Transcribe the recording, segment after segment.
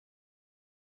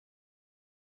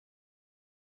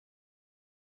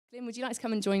Glynn, would you like to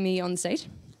come and join me on stage?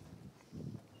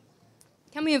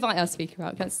 Can we invite our speaker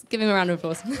out? Let's give him a round of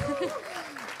applause.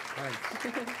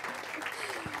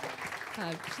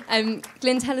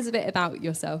 Glynn, tell us a bit about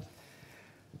yourself.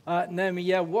 Naomi,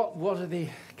 yeah, what are the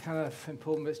kind of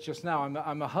important bits just now?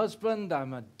 I'm a husband,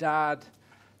 I'm a dad,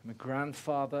 I'm a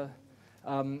grandfather.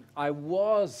 I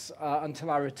was, until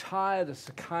I retired, a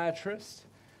psychiatrist.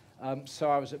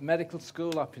 So I was at medical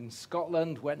school up in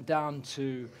Scotland, went down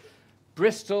to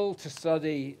Bristol to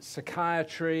study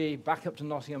psychiatry, back up to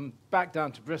Nottingham, back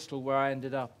down to Bristol, where I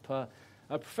ended up a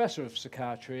professor of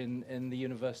psychiatry in the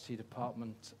university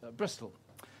department at Bristol.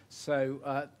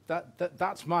 So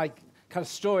that's my kind of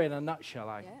story in a nutshell,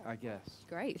 I guess.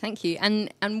 Great, thank you. And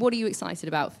what are you excited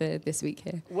about for this week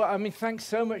here? Well, I mean, thanks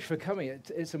so much for coming.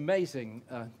 It's amazing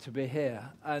to be here.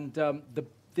 And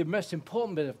the most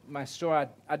important bit of my story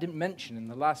I didn't mention in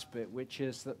the last bit, which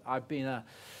is that I've been a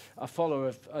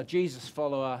Jesus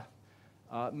follower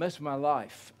most of my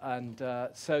life. And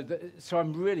so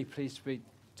I'm really pleased to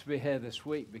be here this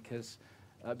week, because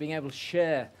being able to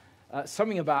share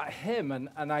something about him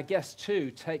and I guess, too,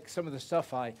 take some of the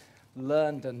stuff I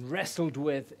learned and wrestled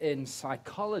with in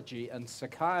psychology and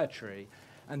psychiatry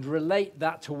and relate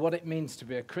that to what it means to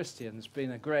be a Christian has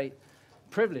been a great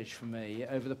privilege for me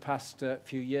over the past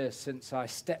few years since I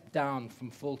stepped down from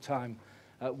full-time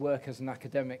work as an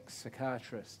academic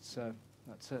psychiatrist. So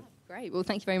that's it. Great. Well,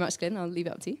 thank you very much, Glynn. I'll leave it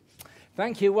up to you.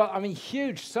 Thank you. Well, I mean,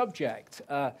 huge subject,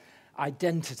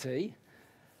 identity.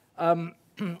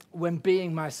 When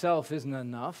being myself isn't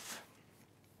enough.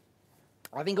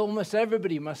 I think almost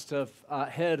everybody must have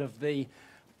heard of the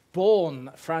Bourne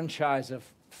franchise of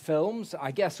films.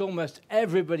 I guess almost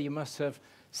everybody must have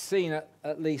seen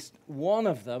at least one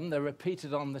of them. They're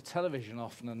repeated on the television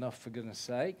often enough, for goodness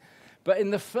sake. But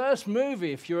in the first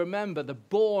movie, if you remember, The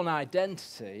Bourne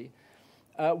Identity,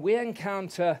 we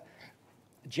encounter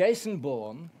Jason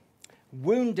Bourne,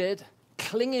 wounded,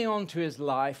 clinging onto his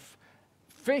life,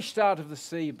 fished out of the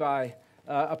sea by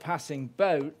a passing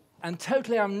boat, and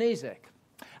totally amnesic.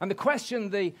 And the question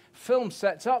the film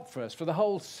sets up for us, for the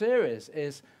whole series,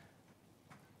 is,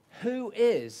 who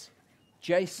is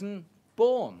Jason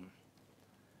Bourne?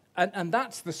 And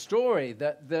that's the story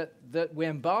that we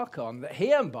embark on, that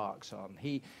he embarks on.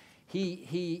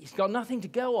 He's got nothing to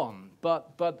go on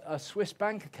but a Swiss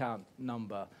bank account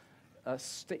number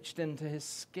stitched into his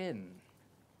skin.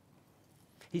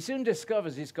 He soon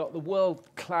discovers he's got the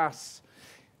world-class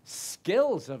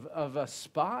skills of a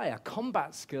spy,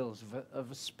 combat skills of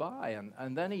a spy.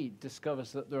 And then he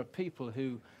discovers that there are people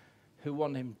who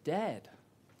want him dead.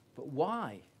 But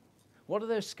why? What are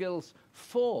those skills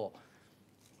for?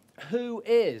 Who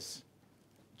is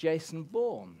Jason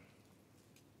Bourne?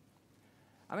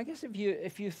 And I guess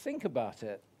if you think about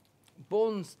it,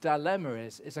 Bourne's dilemma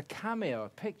is a cameo, a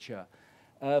picture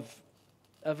of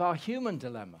our human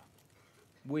dilemma.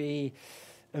 We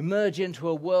emerge into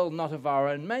a world not of our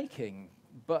own making,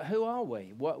 but who are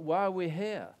we? Why are we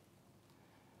here?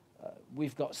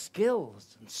 We've got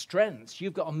skills and strengths.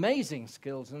 You've got amazing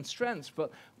skills and strengths,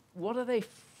 but what are they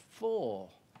for?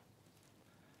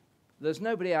 There's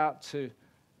nobody out to,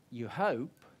 you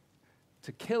hope,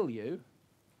 to kill you,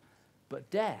 but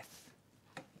death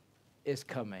is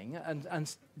coming,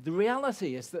 and the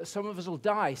reality is that some of us will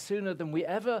die sooner than we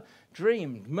ever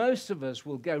dreamed. Most of us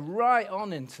will go right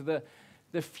on into the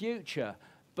future,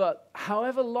 but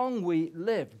however long we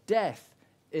live, death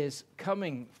is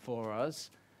coming for us.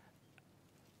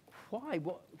 Why?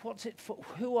 What's it for?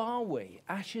 Who are we?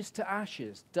 Ashes to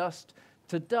ashes, dust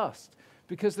to dust.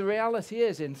 Because the reality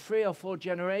is, in 3 or 4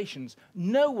 generations,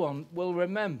 no one will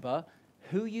remember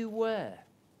who you were.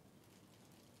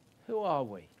 Who are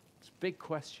we? It's a big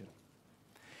question.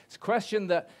 It's a question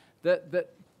that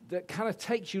kind of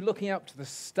takes you looking up to the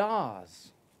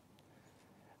stars.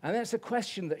 And it's a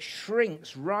question that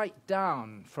shrinks right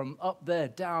down from up there,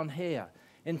 down here,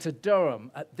 into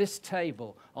Durham, at this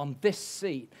table, on this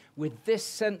seat, with this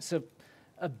sense of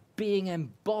being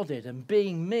embodied and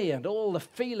being me and all the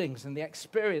feelings and the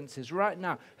experiences right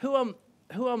now. Who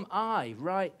am I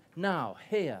right now,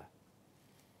 here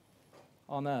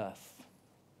on earth?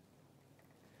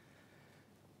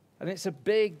 And it's a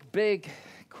big, big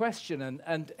question.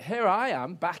 And here I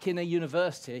am, back in a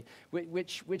university,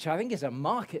 which I think is a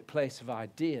marketplace of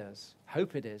ideas.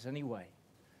 Hope it is, anyway.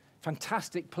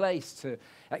 Fantastic place to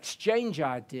exchange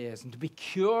ideas and to be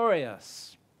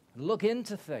curious and look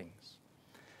into things.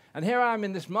 And here I am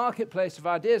in this marketplace of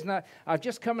ideas, and I've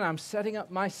just come and I'm setting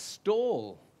up my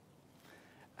stall.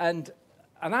 And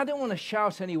And I don't want to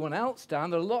shout anyone else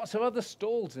down. There are lots of other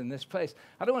stalls in this place.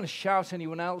 I don't want to shout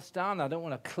anyone else down. I don't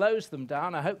want to close them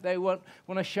down. I hope they won't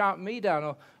want to shout me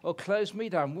down or close me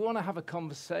down. We want to have a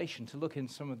conversation to look in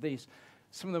some of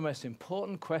the most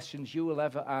important questions you will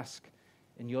ever ask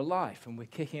in your life. And we're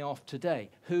kicking off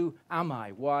today. Who am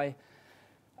I? Why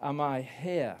am I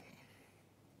here?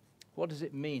 What does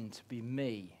it mean to be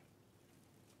me?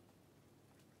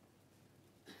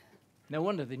 No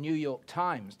wonder the New York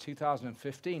Times,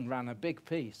 2015, ran a big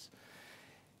piece.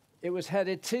 It was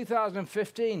headed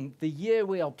 2015, the year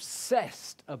we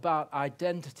obsessed about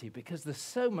identity, because there's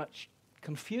so much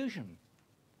confusion,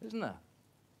 isn't there?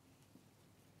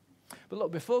 But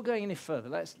look, before going any further,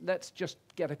 let's just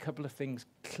get a couple of things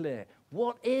clear.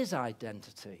 What is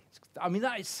identity? I mean,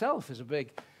 that itself is a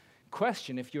big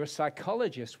question. If you're a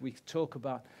psychologist, we talk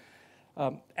about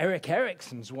Erik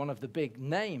Erikson's one of the big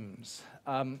names.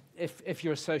 If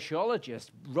you're a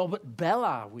sociologist, Robert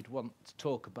Bellah we'd want to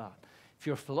talk about. If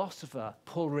you're a philosopher,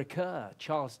 Paul Ricoeur,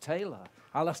 Charles Taylor,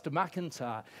 Alistair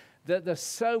McIntyre. There's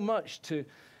so much to,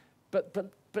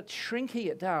 but shrinking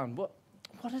it down, what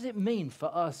does it mean for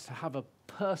us to have a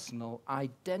personal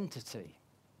identity?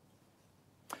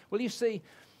 Well, you see,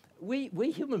 we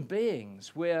human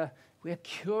beings, we're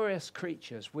curious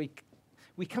creatures. We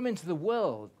come into the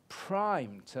world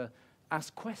primed to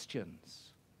ask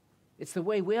questions. It's the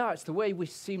way we are. It's the way we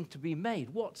seem to be made.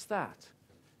 What's that?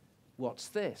 What's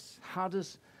this? How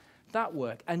does that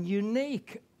work? And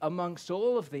unique amongst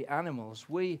all of the animals,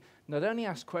 we not only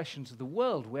ask questions of the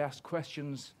world, we ask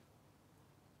questions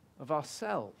of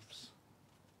ourselves.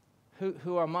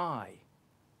 Who am I?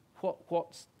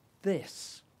 What's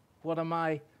this? What am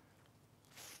I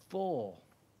for?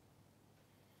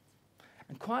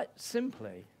 And quite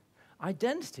simply,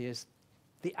 identity is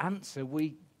the answer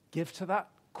we give to that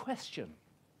question.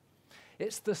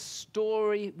 It's the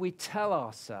story we tell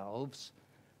ourselves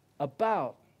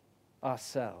about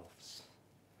ourselves.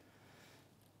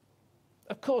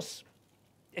 Of course,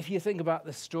 if you think about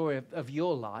the story of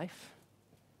your life,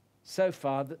 so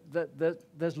far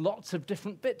there's lots of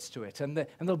different bits to it, and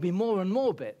there'll be more and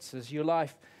more bits as your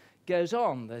life goes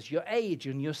on. There's your age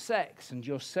and your sex and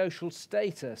your social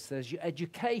status. There's your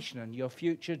education and your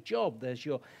future job. There's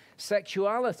your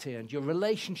sexuality and your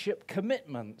relationship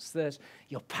commitments. There's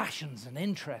your passions and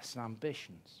interests and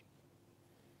ambitions.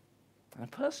 And a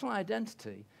personal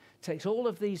identity takes all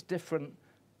of these different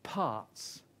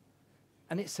parts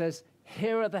and it says,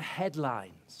 here are the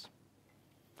headlines.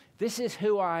 This is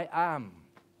who I am.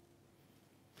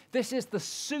 This is the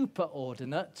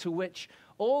superordinate to which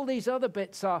all these other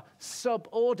bits are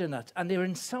subordinate, and they're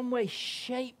in some way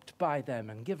shaped by them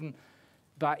and given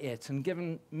by it and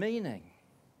given meaning.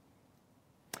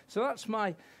 So that's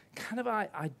my kind of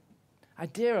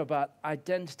idea about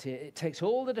identity. It takes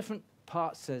all the different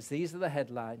parts, says these are the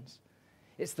headlines.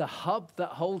 It's the hub that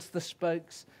holds the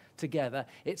spokes together.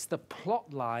 It's the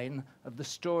plot line of the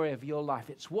story of your life.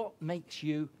 It's what makes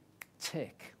you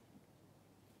tick.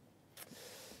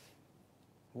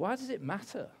 Why does it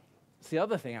matter? It's the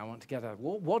other thing I want to get at.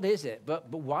 What is it? But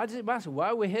why does it matter? Why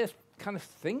are we here kind of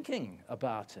thinking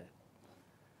about it?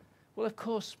 Well, of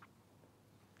course,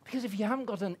 because if you haven't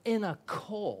got an inner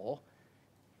core,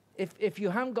 if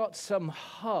you haven't got some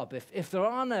hub, if there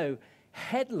are no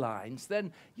headlines,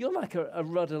 then you're like a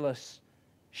rudderless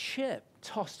ship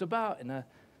tossed about in a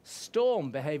storm,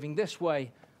 behaving this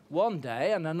way one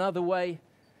day and another way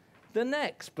the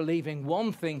next, believing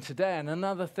one thing today and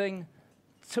another thing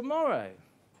tomorrow.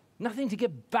 Nothing to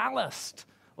give ballast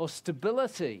or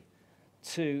stability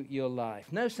to your life.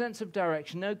 No sense of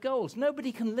direction, no goals.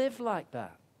 Nobody can live like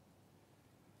that.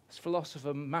 As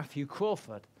philosopher Matthew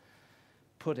Crawford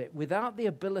put it, without the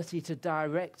ability to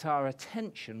direct our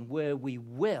attention where we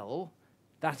will,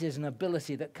 that is an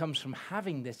ability that comes from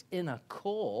having this inner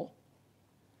core,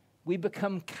 we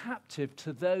become captive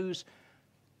to those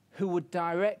who would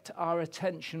direct our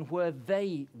attention where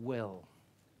they will.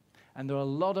 And there are a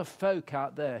lot of folk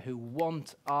out there who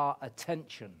want our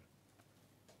attention.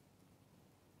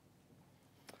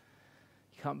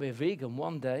 You can't be a vegan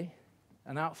one day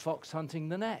and out fox hunting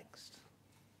the next.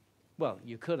 Well,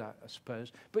 you could, I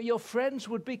suppose. But your friends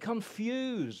would be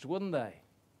confused, wouldn't they?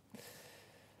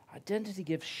 Identity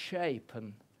gives shape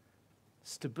and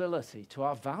stability to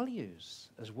our values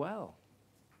as well.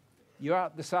 You're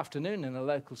out this afternoon in a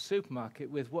local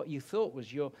supermarket with what you thought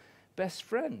was your best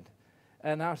friend.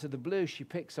 And out of the blue, she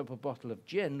picks up a bottle of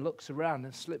gin, looks around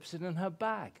and slips it in her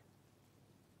bag.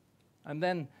 And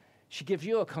then she gives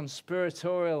you a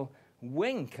conspiratorial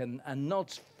wink and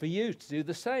nods for you to do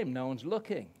the same. No one's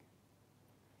looking.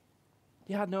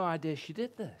 You had no idea she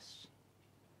did this.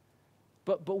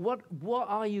 But what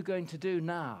are you going to do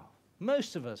now?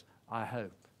 Most of us, I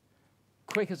hope,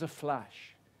 quick as a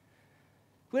flash.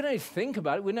 We don't think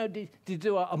about it. We don't need to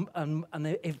do an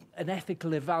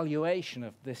ethical evaluation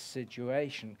of this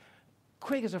situation.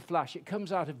 Quick as a flash, it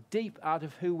comes out of deep out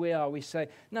of who we are. We say,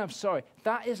 no, I'm sorry,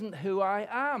 that isn't who I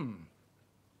am.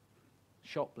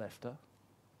 Shoplifter.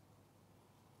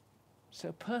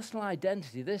 So personal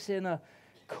identity, this inner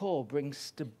core, brings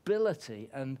stability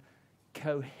and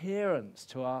coherence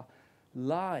to our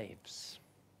lives.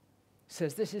 It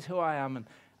says, this is who I am,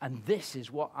 and this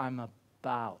is what I'm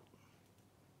about.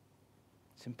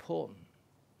 It's important.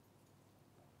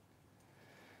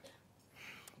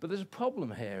 But there's a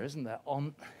problem here, isn't there?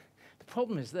 The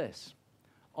problem is this.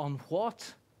 On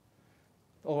what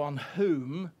or on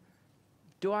whom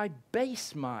do I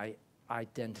base my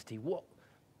identity?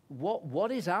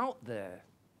 What is out there?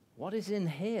 What is in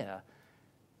here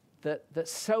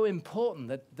that's so important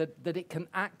that it can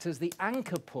act as the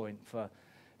anchor point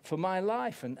for my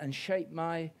life and shape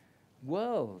my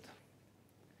world?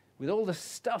 With all the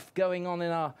stuff going on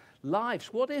in our lives,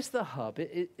 what is the hub?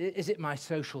 Is it my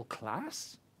social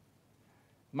class?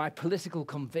 My political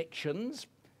convictions?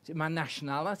 Is it my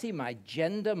nationality, my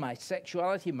gender, my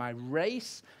sexuality, my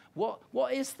race?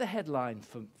 What is the headline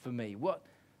for me?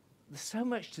 There's so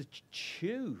much to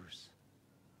choose.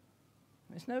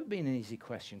 It's never been an easy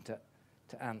question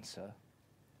to answer.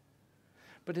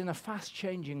 But in a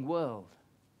fast-changing world,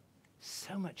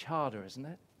 so much harder, isn't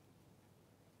it?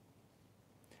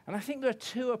 And I think there are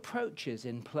two approaches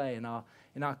in play in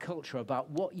our culture about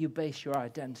what you base your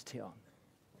identity on.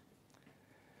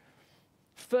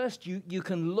 First, you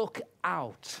can look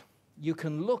out. You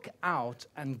can look out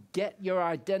and get your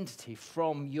identity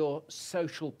from your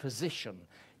social position.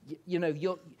 You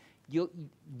know,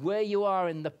 where you are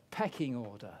in the pecking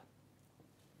order.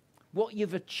 What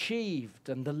you've achieved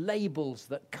and the labels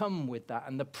that come with that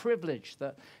and the privilege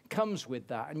that comes with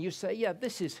that. And you say, yeah,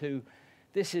 this is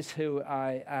who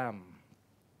I am.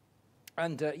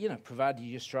 And, provided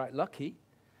you strike lucky,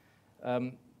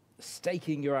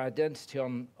 staking your identity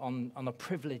on a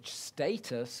privileged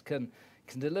status can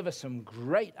deliver some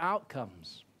great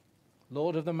outcomes.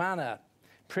 Lord of the manor,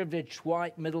 privileged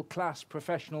white middle-class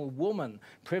professional woman,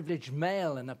 privileged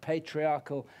male in a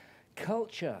patriarchal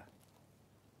culture.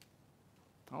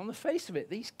 On the face of it,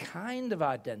 these kind of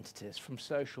identities from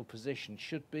social position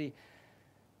should be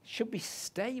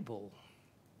stable.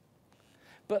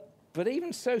 But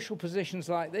even social positions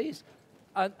like these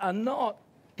are not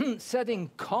set in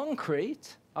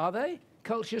concrete, are they?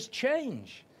 Cultures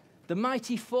change. The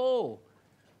mighty fall.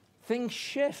 Things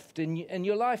shift in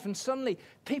your life, and suddenly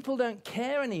people don't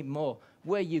care anymore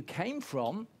where you came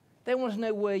from. They want to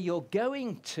know where you're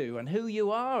going to and who you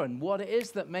are and what it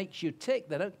is that makes you tick.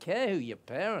 They don't care who your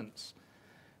parents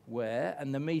were.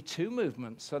 And the Me Too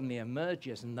movement suddenly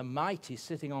emerges, and the mighty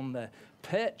sitting on their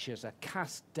perches are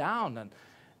cast down. And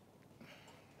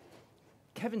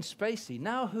Kevin Spacey,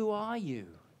 now who are you?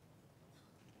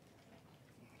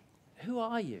 Who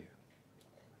are you?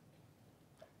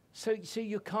 So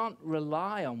you can't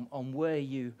rely on where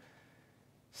you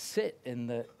sit in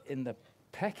the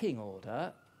pecking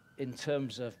order in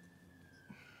terms of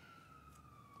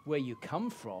where you come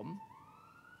from.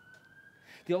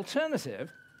 The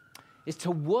alternative is to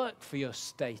work for your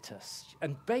status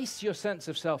and base your sense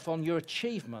of self on your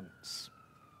achievements.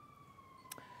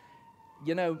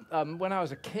 You know, when I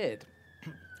was a kid,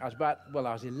 I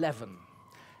was 11.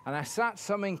 And I sat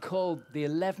something called the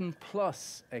 11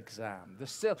 plus exam.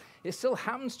 It still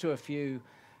happens to a few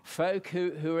folk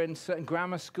who are in certain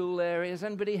grammar school areas.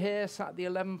 Anybody here sat the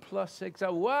 11 plus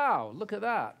exam? Wow, look at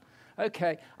that.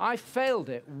 Okay, I failed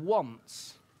it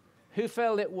once. Who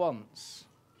failed it once?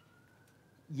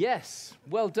 Yes,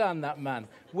 well done, that man.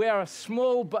 We are a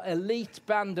small but elite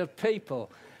band of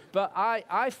people. But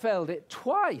I failed it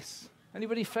twice.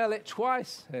 Anybody fail it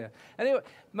twice here? Anyway,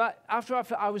 after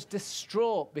I was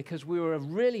distraught because we were a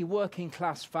really working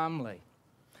class family.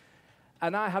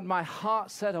 And I had my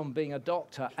heart set on being a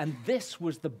doctor. And this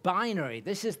was the binary.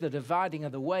 This is the dividing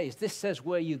of the ways. This says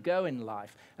where you go in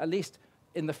life, at least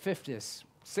in the 50s,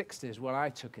 60s when I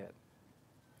took it.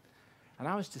 And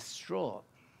I was distraught.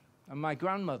 And my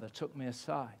grandmother took me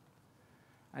aside.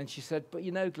 And she said, but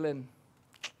you know, Glynn,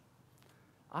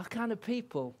 our kind of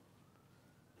people,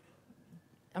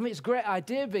 I mean, it's a great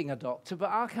idea being a doctor, but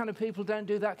our kind of people don't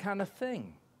do that kind of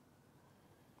thing.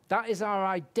 That is our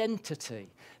identity.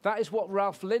 That is what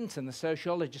Ralph Linton, the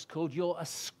sociologist, called your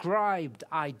ascribed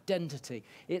identity.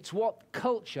 It's what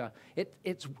culture,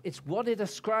 it's what it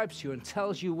ascribes to you and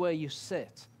tells you where you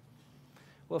sit.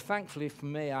 Well, thankfully for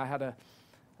me, I had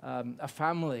a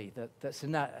family that's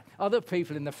in that. Other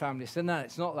people in the family say, no,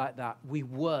 it's not like that. We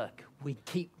work, we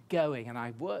keep going. And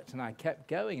I worked and I kept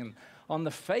going. And on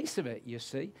the face of it, you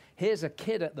see, here's a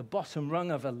kid at the bottom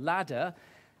rung of a ladder,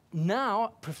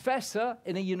 now professor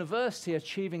in a university,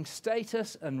 achieving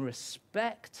status and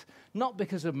respect, not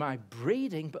because of my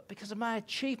breeding, but because of my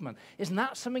achievement. Isn't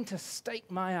that something to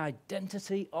stake my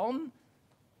identity on?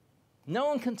 No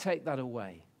one can take that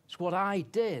away. It's what I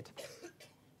did.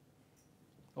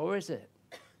 Or is it?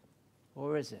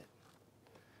 Or is it?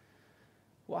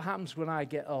 What happens when I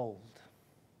get old?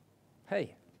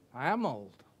 Hey, I am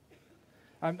old.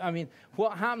 I mean,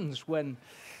 what happens when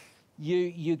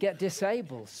you get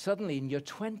disabled suddenly in your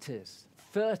 20s,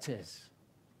 30s?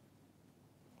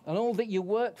 And all that you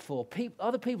work for,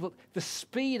 other people, the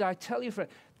speed, I tell you, friend,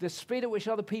 the speed at which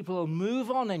other people will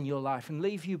move on in your life and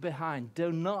leave you behind,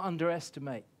 do not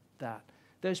underestimate that.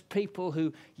 Those people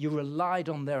who you relied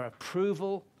on their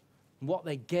approval, and what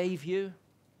they gave you,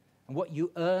 and what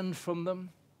you earned from them.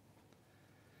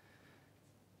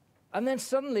 And then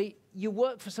suddenly you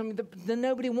work for something that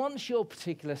nobody wants your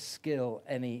particular skill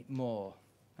anymore.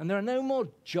 And there are no more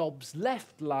jobs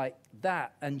left like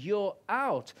that, and you're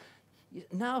out.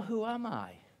 Now who am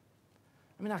I?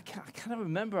 I mean, I can't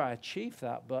remember I achieved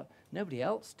that, but nobody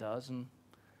else does, and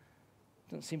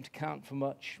it doesn't seem to count for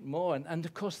much more. And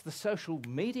of course, the social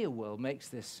media world makes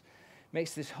this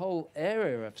whole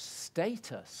area of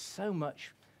status so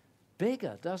much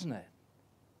bigger, doesn't it?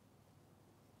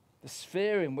 The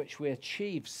sphere in which we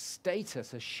achieve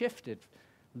status has shifted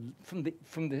from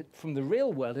the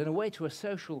real world in a way to a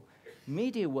social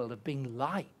media world of being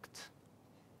liked.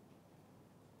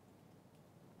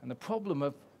 And the problem,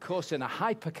 of course, in a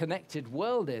hyper-connected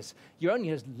world is you're only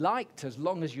as liked as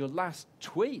long as your last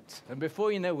tweet. And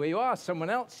before you know where you are,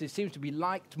 someone else seems to be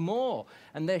liked more.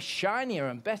 And they're shinier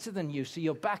and better than you. So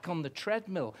you're back on the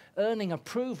treadmill, earning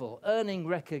approval, earning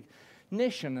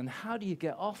recognition. And how do you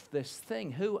get off this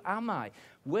thing? Who am I?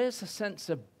 Where's a sense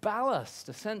of ballast,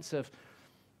 a sense of,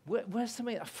 where's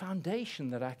something, a foundation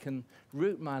that I can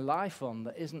root my life on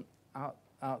that isn't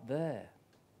out there?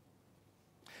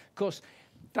 Of course,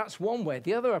 that's one way.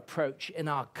 The other approach in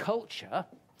our culture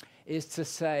is to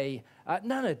say,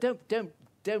 no, don't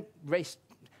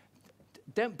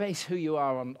base who you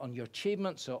are on your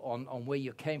achievements or on where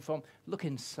you came from. Look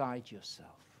inside yourself.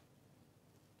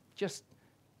 Just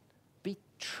be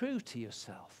true to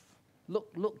yourself.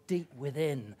 Look deep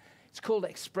within. It's called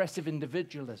expressive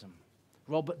individualism.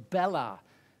 Robert Bellah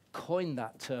coined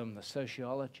that term, the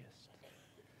sociologist.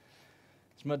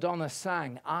 Madonna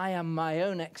sang, I am my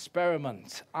own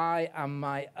experiment. I am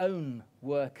my own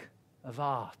work of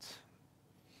art.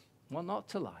 What not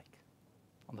to like?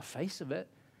 On the face of it,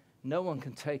 no one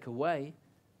can take away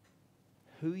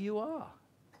who you are.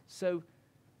 So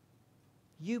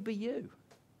you be you.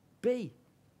 Be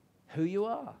who you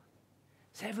are.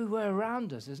 It's everywhere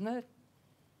around us, isn't it?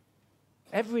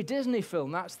 Every Disney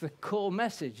film, that's the core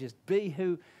message, is be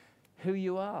who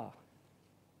you are.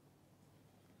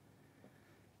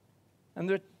 And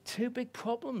there are two big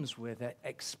problems with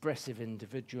expressive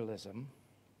individualism.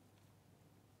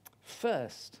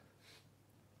 First,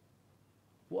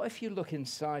 what if you look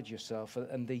inside yourself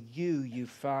and the you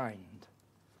find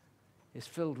is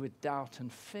filled with doubt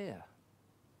and fear?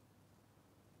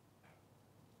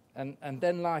 And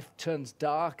then life turns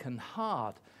dark and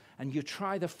hard, and you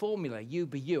try the formula, you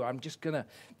be you. I'm just going to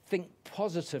think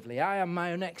positively. I am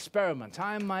my own experiment.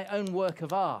 I am my own work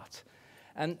of art.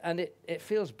 And it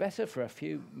feels better for a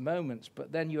few moments,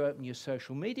 but then you open your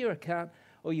social media account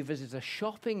or you visit a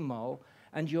shopping mall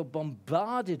and you're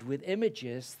bombarded with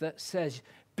images that says,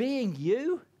 being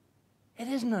you, it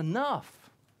isn't enough.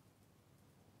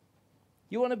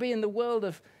 You want to be in the world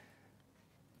of,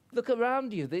 look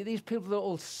around you. These people are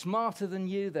all smarter than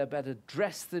you, they're better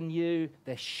dressed than you,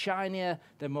 they're shinier,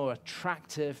 they're more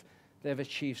attractive, they've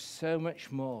achieved so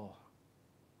much more.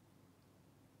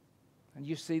 And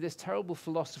you see, this terrible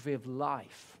philosophy of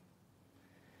life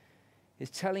is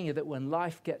telling you that when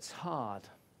life gets hard,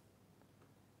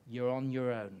 you're on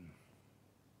your own.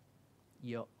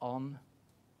 You're on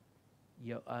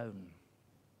your own.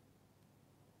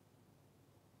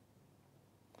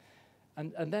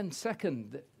 And then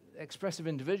second, expressive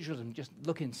individualism, just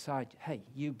look inside. Hey,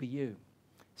 you be you.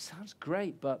 Sounds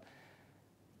great, but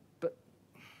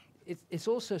it's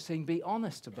also saying be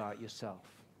honest about yourself.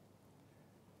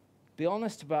 Be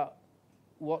honest about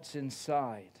what's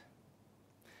inside.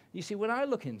 You see, when I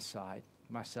look inside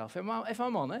myself, if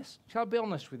I'm honest, shall I be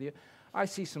honest with you, I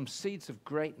see some seeds of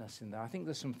greatness in there. I think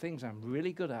there's some things I'm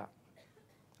really good at.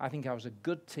 I think I was a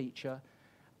good teacher.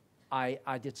 I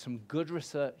did some good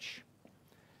research.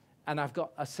 And I've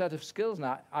got a set of skills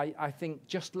now. I think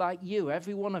just like you,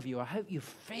 every one of you, I hope you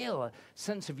feel a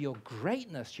sense of your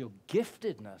greatness, your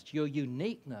giftedness, your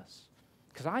uniqueness.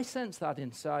 Because I sense that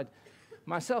inside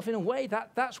myself. In a way,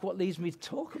 that's what leads me to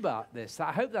talk about this.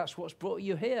 I hope that's what's brought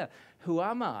you here. Who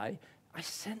am I? I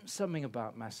sense something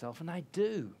about myself, and I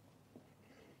do.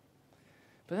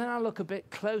 But then I look a bit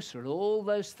closer at all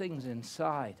those things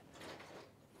inside.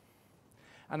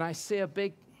 And I see a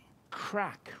big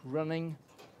crack running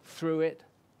through it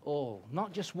all.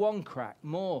 Not just one crack,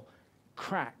 more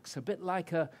cracks, a bit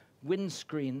like a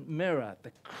windscreen mirror.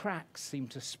 The cracks seem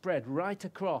to spread right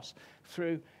across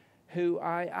through who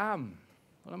I am.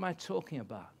 What am I talking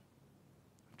about?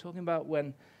 I'm talking about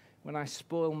when I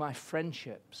spoil my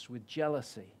friendships with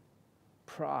jealousy,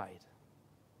 pride.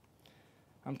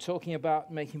 I'm talking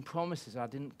about making promises I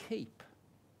didn't keep.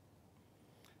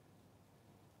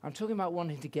 I'm talking about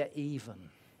wanting to get even.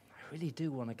 I really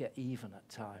do want to get even at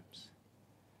times.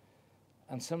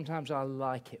 And sometimes I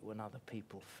like it when other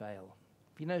people fail.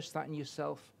 Have you noticed that in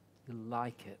yourself? You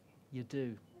like it. You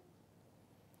do.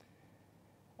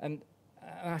 And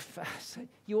I say,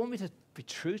 you want me to be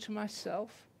true to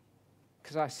myself?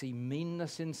 Because I see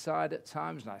meanness inside at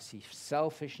times, and I see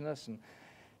selfishness and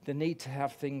the need to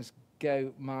have things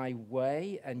go my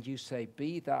way, and you say,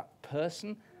 be that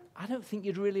person. I don't think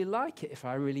you'd really like it if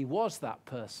I really was that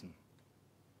person.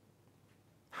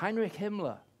 Heinrich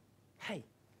Himmler, hey,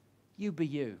 you be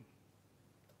you.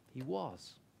 He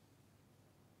was.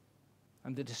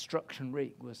 And the destruction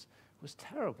wreak was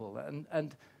terrible.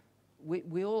 And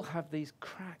we all have these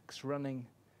cracks running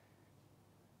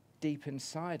deep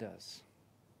inside us.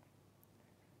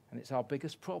 And it's our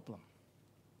biggest problem.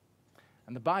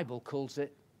 And the Bible calls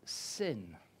it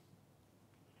sin.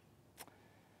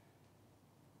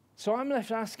 So I'm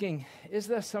left asking, is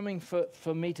there something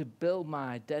for me to build my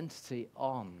identity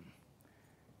on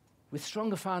with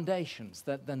stronger foundations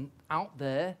than out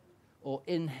there or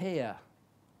in here?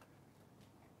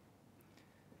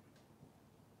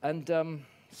 And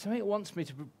something that wants me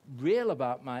to be real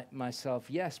about myself,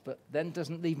 yes, but then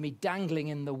doesn't leave me dangling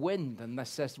in the wind and that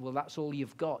says, well, that's all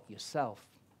you've got, yourself,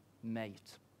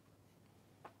 mate.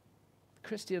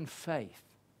 Christian faith,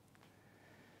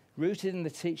 rooted in the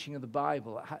teaching of the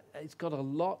Bible, it's got a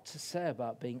lot to say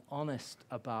about being honest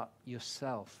about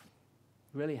yourself.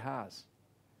 It really has.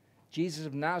 Jesus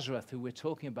of Nazareth, who we're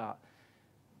talking about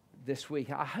this week,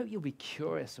 I hope you'll be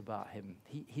curious about him.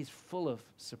 He's full of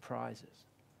surprises.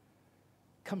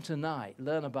 Come tonight,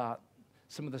 learn about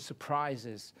some of the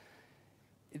surprises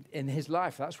in his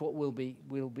life. That's what we'll be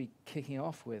kicking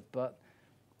off with. But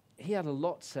he had a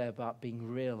lot to say about being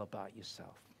real about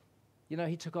yourself. You know,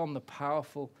 he took on the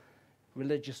powerful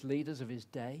religious leaders of his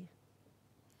day.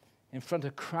 In front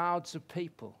of crowds of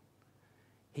people,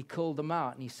 he called them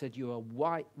out and he said, you are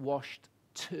whitewashed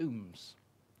tombs.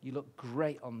 You look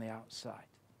great on the outside.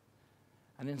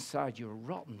 And inside you're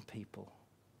rotten people.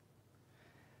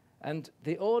 And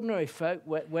the ordinary folk,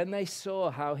 when they saw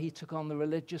how he took on the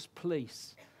religious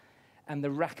police and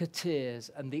the racketeers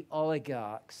and the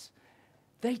oligarchs,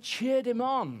 they cheered him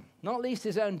on, not least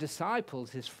his own disciples,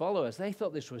 his followers. They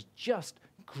thought this was just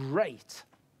great.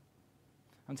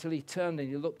 Until he turned and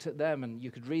he looked at them, and you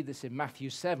could read this in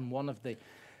Matthew 7, one of the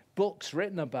books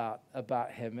written about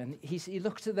him. And he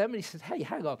looked at them and he said, hey,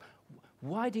 hang on,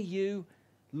 why do you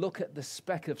look at the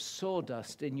speck of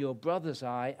sawdust in your brother's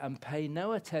eye and pay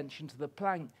no attention to the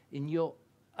plank in your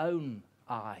own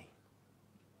eye?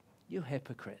 You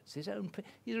hypocrites. These are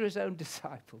his own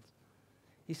disciples.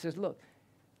 He says, look,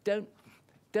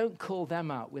 don't call them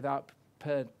out without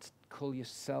prepared to call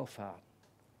yourself out.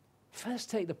 First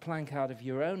take the plank out of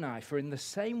your own eye, for in the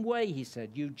same way, he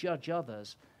said, you judge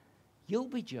others, you'll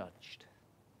be judged.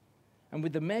 And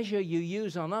with the measure you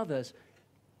use on others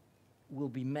will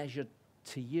be measured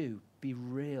to you. Be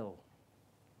real.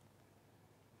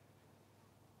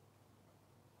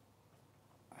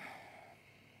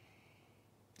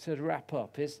 So to wrap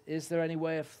up, is there any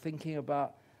way of thinking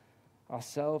about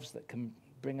ourselves that can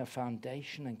bring a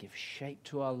foundation and give shape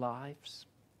to our lives?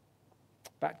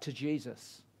 Back to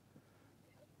Jesus,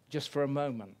 just for a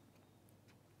moment.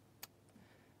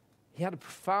 He had a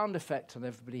profound effect on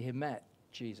everybody he met,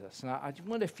 Jesus. And I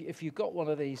wonder if you've got one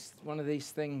of these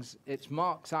things. It's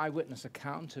Mark's eyewitness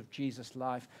account of Jesus'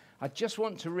 life. I just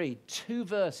want to read 2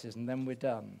 verses and then we're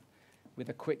done with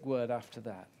a quick word after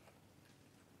that.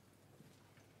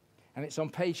 And it's on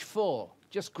page 4.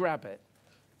 Just grab it.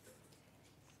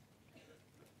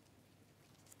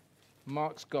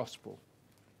 Mark's Gospel,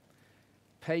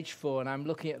 page 4, and I'm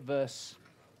looking at verse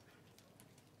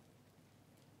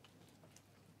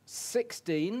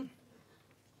 16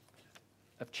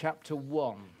 of chapter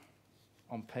 1.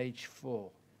 on page 4.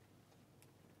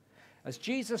 As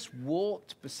Jesus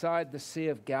walked beside the Sea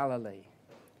of Galilee,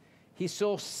 he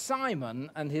saw Simon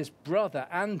and his brother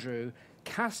Andrew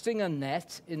casting a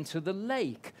net into the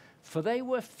lake, for they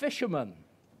were fishermen.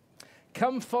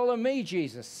 "Come follow me,"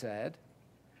 Jesus said,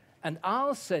 "and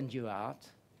I'll send you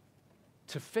out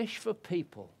to fish for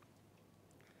people."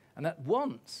 And at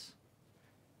once,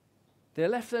 they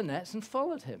left their nets and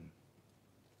followed him.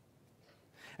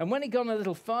 And when he'd gone a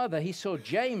little farther, he saw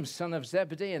James, son of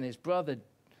Zebedee, and his brother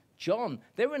John.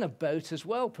 They were in a boat as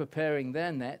well, preparing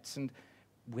their nets, and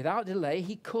without delay,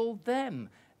 he called them.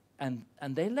 And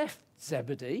they left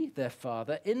Zebedee, their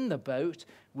father, in the boat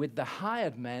with the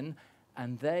hired men,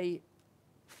 and they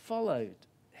followed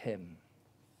him.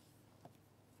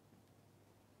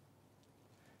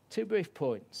 2 brief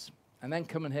points, and then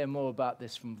come and hear more about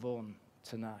this from Vaughan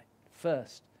tonight.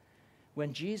 First,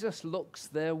 when Jesus looks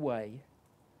their way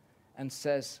and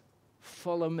says,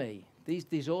 "Follow me,"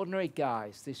 these ordinary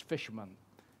guys, these fishermen,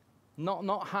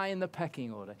 not high in the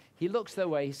pecking order, he looks their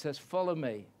way, he says, "Follow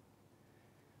me."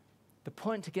 The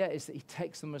point to get is that he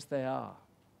takes them as they are.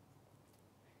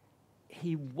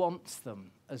 He wants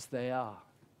them as they are.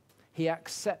 He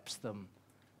accepts them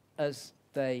as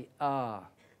they are.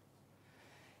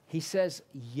 He says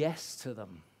yes to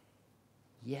them.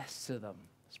 Yes to them.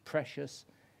 As precious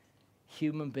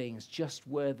human beings, just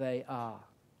where they are.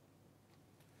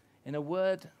 In a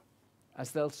word,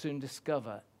 as they'll soon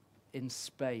discover, in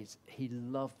spades, he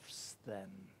loves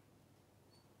them.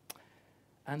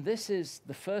 And this is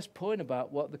the first point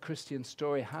about what the Christian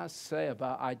story has to say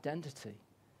about identity.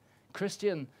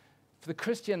 The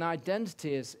Christian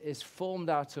identity is formed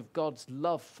out of God's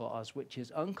love for us, which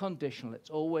is unconditional. It's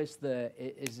always there.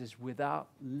 It is without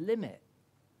limit.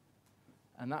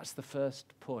 And that's the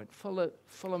first point.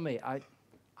 Follow me.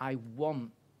 I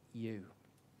want you.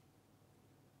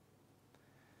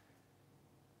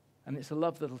 And it's a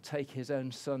love that'll take his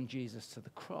own son, Jesus, to the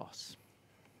cross.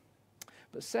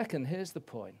 But second, here's the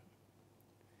point.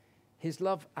 His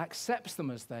love accepts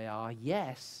them as they are,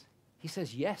 yes. He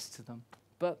says yes to them,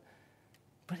 but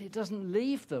it doesn't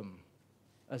leave them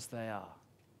as they are.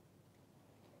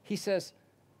 He says,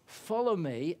 "Follow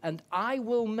me, and I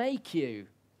will make you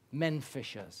men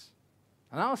fishers.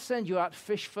 And I'll send you out to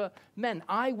fish for men.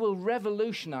 I will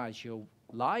revolutionize your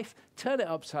life, turn it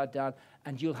upside down,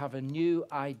 and you'll have a new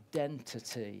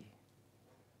identity."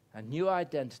 A new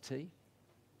identity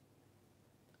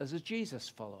as a Jesus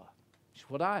follower. Which is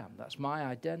what I am. That's my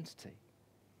identity.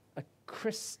 A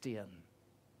Christian.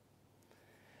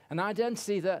 An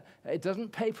identity that it doesn't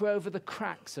paper over the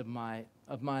cracks of my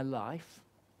life.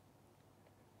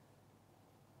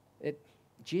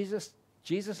 Jesus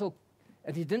will,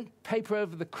 and he didn't paper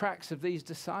over the cracks of these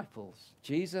disciples.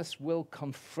 Jesus will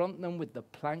confront them with the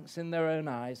planks in their own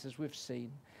eyes, as we've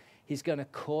seen. He's going to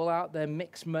call out their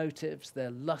mixed motives,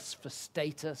 their lust for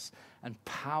status and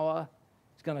power.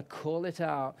 He's going to call it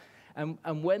out.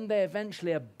 And when they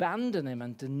eventually abandon him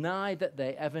and deny that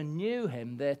they ever knew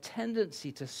him, their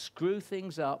tendency to screw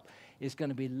things up is going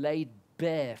to be laid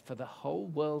bare for the whole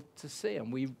world to see.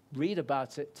 And we read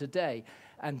about it today.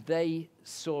 And they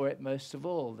saw it most of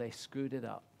all. They screwed it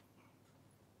up.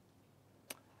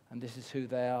 And this is who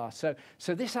they are. So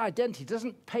this identity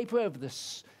doesn't paper over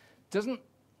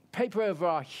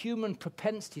our human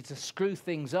propensity to screw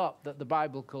things up that the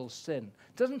Bible calls sin.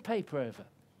 It doesn't paper over.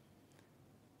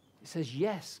 It says,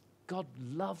 yes, God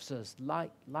loves us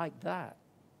like that.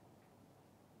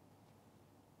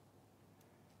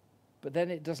 But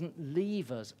then it doesn't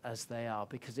leave us as they are,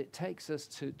 because it takes us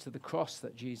to the cross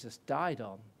that Jesus died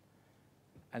on.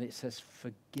 And it says,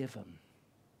 forgiven.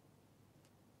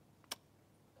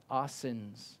 Our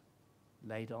sins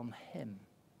laid on him.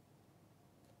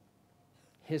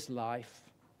 His life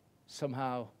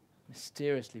somehow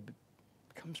mysteriously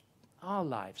becomes our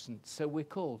lives. And so we're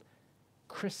called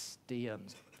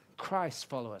Christians, Christ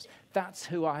followers. That's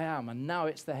who I am. And now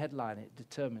it's the headline. It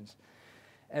determines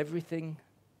everything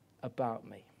about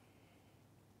me.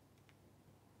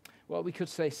 Well, we could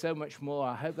say so much more.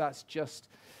 I hope that's just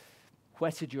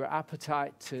whetted your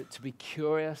appetite to be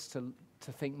curious, to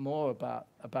think more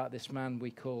about this man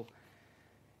we call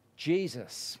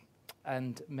Jesus,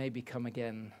 and maybe come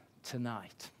again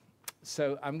tonight.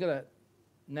 So I'm going to,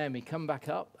 Naomi, come back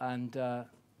up and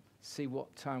see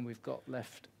what time we've got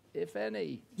left, if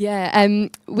any. Yeah,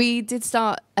 we did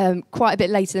start quite a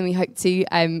bit later than we hoped to.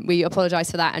 We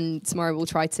apologise for that, and tomorrow we'll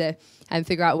try to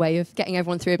figure out a way of getting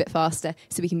everyone through a bit faster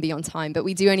so we can be on time. But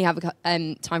we do only have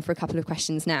time for a couple of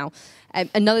questions now.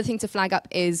 Another thing to flag up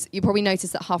is you probably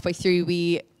noticed that halfway through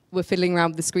we were fiddling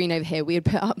around with the screen over here, we had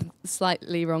put up a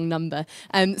slightly wrong number.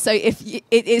 So if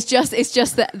it's just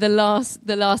that the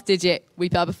last digit we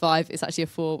put up a 5, it's actually a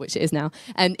 4, which it is now.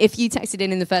 And if you texted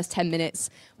in the first 10 minutes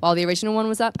while the original one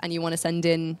was up, and you want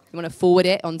to forward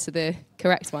it onto the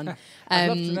correct one, I'd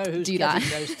love to know who's do getting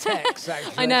that. those texts.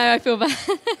 Actually, I know, I feel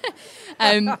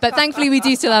bad. But thankfully, we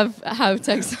do still have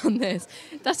text on this.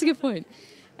 That's a good point.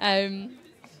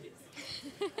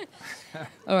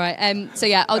 All right. So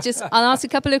yeah, I'll ask a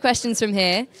couple of questions from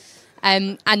here,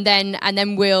 and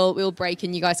then we'll break,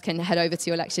 and you guys can head over to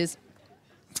your lectures.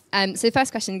 So the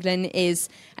first question, Glynn, is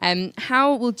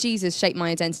how will Jesus shape my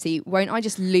identity? Won't I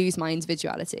just lose my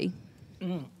individuality?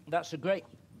 It's a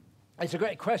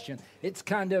great question. It's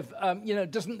kind of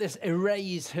doesn't this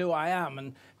erase who I am?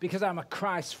 And because I'm a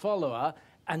Christ follower,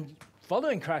 and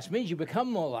following Christ means you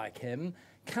become more like him,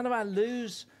 kind of I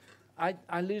lose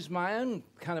my own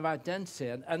kind of identity.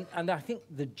 And I think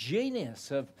the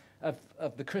genius of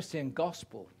the Christian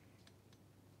gospel,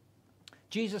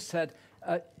 Jesus said,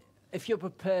 if you're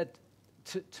prepared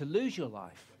to lose your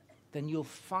life, then you'll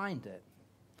find it.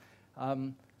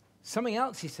 Something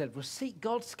else he said was, seek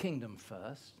God's kingdom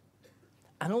first,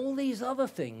 and all these other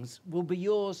things will be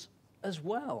yours as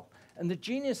well. And the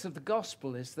genius of the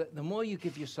gospel is that the more you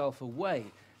give yourself away,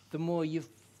 the more you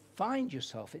find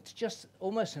yourself. It's just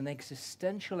almost an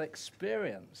existential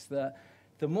experience that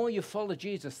the more you follow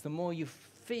Jesus, the more you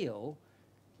feel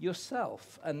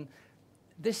yourself. And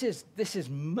this is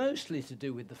mostly to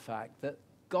do with the fact that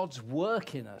God's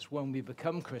work in us when we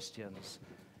become Christians,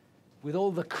 with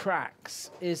all the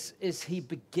cracks, is he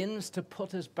begins to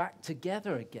put us back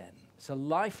together again. It's a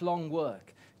lifelong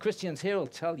work. Christians here will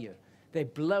tell you, they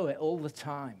blow it all the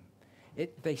time.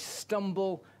 They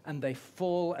stumble and they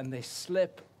fall and they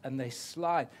slip and they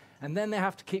slide. And then they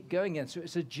have to keep going again. So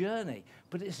it's a journey.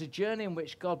 But it's a journey in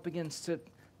which God begins to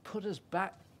put us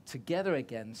back together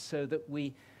again so that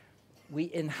we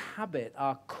inhabit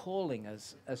our calling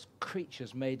as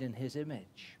creatures made in his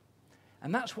image.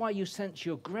 And that's why you sense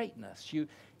your greatness. You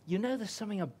know there's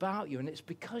something about you, and it's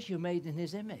because you're made in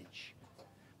his image.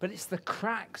 But it's the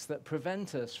cracks that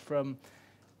prevent us from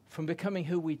becoming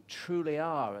who we truly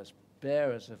are as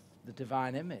bearers of the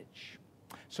divine image.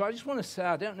 So I just want to say,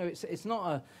 I don't know, it's not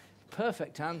a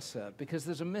perfect answer because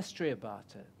there's a mystery about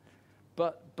it.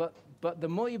 But the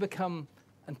more you become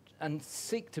and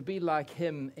seek to be like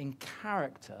him in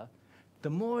character, the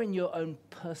more in your own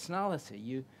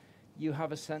personality you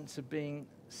have a sense of being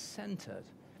centered.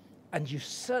 And you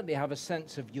certainly have a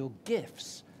sense of your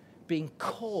gifts being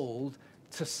called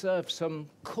to serve some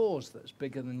cause that's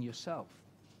bigger than yourself.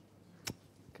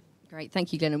 Great,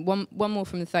 thank you, Glynn. And one more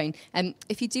from the phone.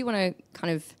 If you do want to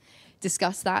kind of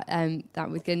discuss that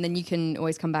with Glynn, then you can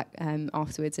always come back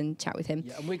afterwards and chat with him.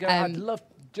 Yeah, and I'd love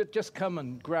just come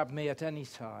and grab me at any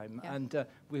time, yeah. And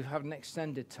we have an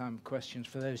extended time of questions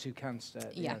for those who can stay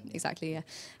at the end. Exactly.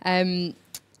 Yeah.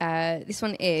 This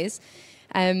one is,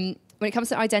 when it comes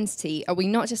to identity, are we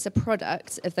not just a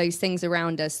product of those things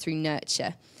around us through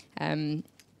nurture?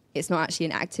 It's not actually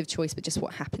an active choice, but just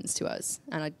what happens to us.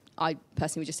 And I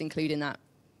personally would just include in that,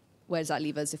 where does that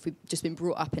leave us if we've just been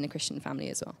brought up in a Christian family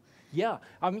as well? Yeah,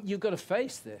 I mean, you've got to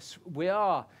face this. We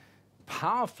are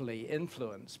powerfully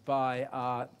influenced by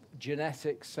our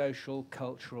genetic, social,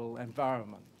 cultural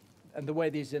environment and the way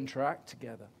these interact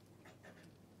together.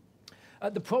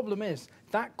 The problem is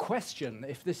that question,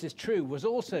 if this is true, was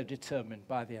also determined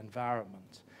by the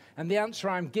environment. And the answer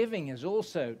I'm giving is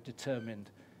also determined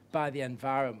by the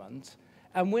environment.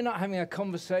 And we're not having a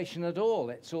conversation at all.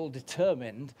 It's all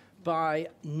determined by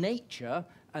nature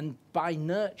and by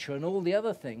nurture and all the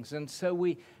other things. And so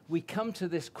we come to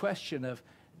this question of,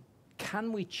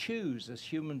 can we choose as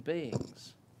human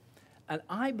beings? And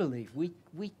I believe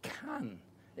we can.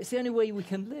 It's the only way we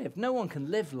can live. No one can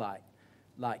live like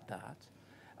that.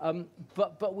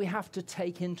 But we have to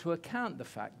take into account the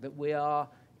fact that we are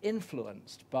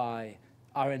influenced by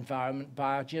our environment,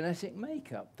 by our genetic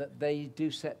makeup, that they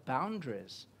do set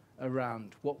boundaries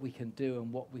around what we can do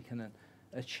and what we can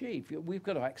achieve. We've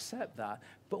got to accept that.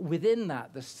 But within that,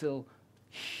 there's still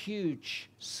huge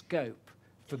scope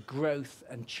for growth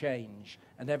and change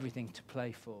and everything to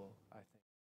play for.